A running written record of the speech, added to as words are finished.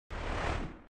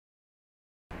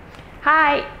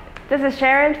Hi, this is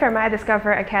Sharon from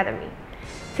iDiscover Academy.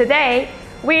 Today,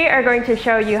 we are going to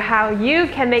show you how you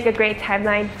can make a great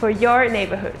timeline for your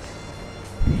neighborhood.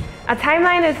 A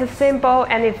timeline is a simple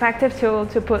and effective tool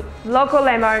to put local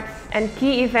landmarks and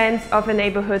key events of a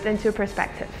neighborhood into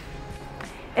perspective.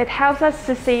 It helps us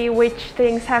to see which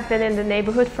things have been in the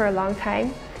neighborhood for a long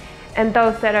time and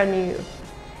those that are new.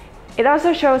 It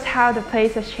also shows how the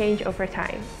place has changed over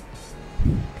time.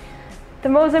 The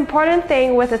most important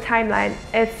thing with a timeline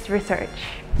is research.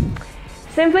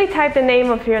 Simply type the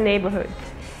name of your neighborhood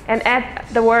and add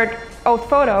the word old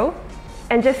photo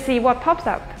and just see what pops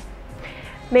up.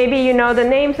 Maybe you know the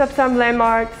names of some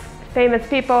landmarks, famous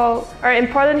people, or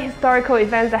important historical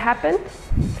events that happened.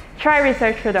 Try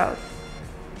research for those.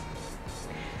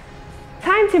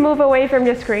 Time to move away from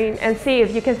your screen and see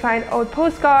if you can find old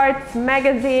postcards,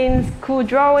 magazines, cool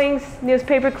drawings,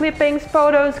 newspaper clippings,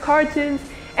 photos, cartoons,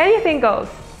 anything goes.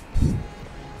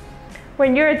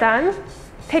 When you're done,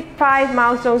 pick 5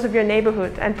 milestones of your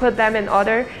neighborhood and put them in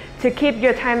order to keep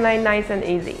your timeline nice and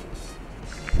easy.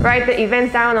 Write the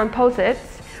events down on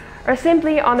post-its or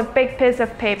simply on a big piece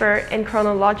of paper in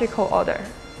chronological order.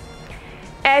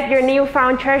 Add your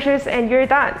newfound treasures and you're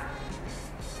done.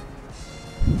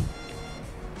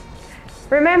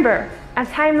 Remember, a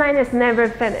timeline is never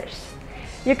finished.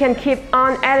 You can keep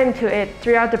on adding to it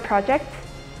throughout the project.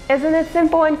 Isn't it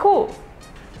simple and cool?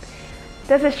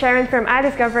 This is Sharon from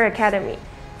iDiscover Academy.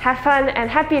 Have fun and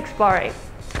happy exploring!